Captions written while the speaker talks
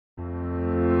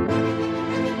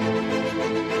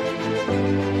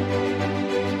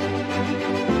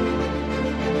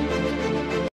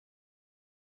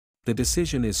The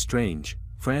decision is strange.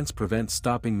 France prevents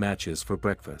stopping matches for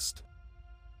breakfast.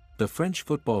 The French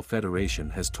Football Federation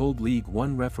has told Ligue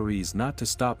 1 referees not to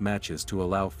stop matches to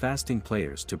allow fasting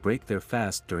players to break their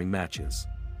fast during matches.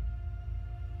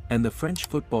 And the French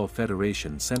Football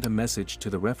Federation sent a message to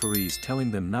the referees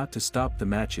telling them not to stop the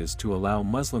matches to allow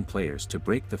Muslim players to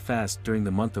break the fast during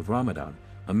the month of Ramadan,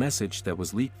 a message that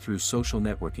was leaked through social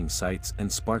networking sites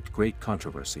and sparked great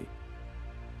controversy.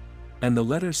 And the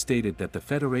letter stated that the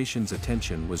Federation's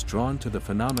attention was drawn to the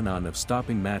phenomenon of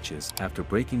stopping matches after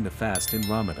breaking the fast in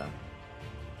Ramadan.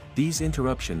 These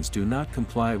interruptions do not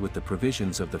comply with the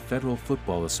provisions of the Federal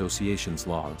Football Association's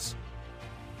laws.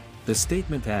 The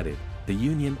statement added, the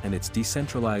Union and its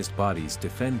decentralized bodies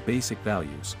defend basic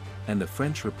values, and the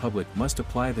French Republic must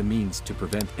apply the means to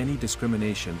prevent any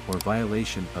discrimination or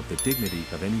violation of the dignity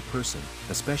of any person,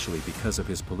 especially because of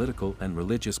his political and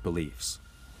religious beliefs.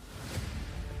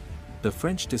 The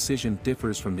French decision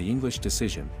differs from the English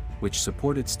decision, which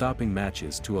supported stopping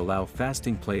matches to allow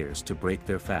fasting players to break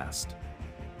their fast.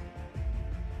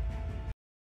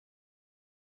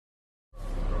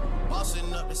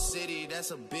 Bossing up the city, that's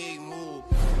a big move.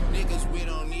 Niggas, we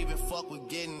don't even fuck with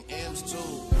getting M's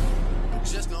too.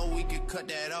 Just know we could cut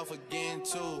that off again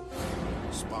too.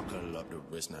 Sparkle up the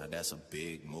wrist, now that's a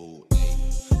big move.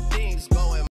 Things going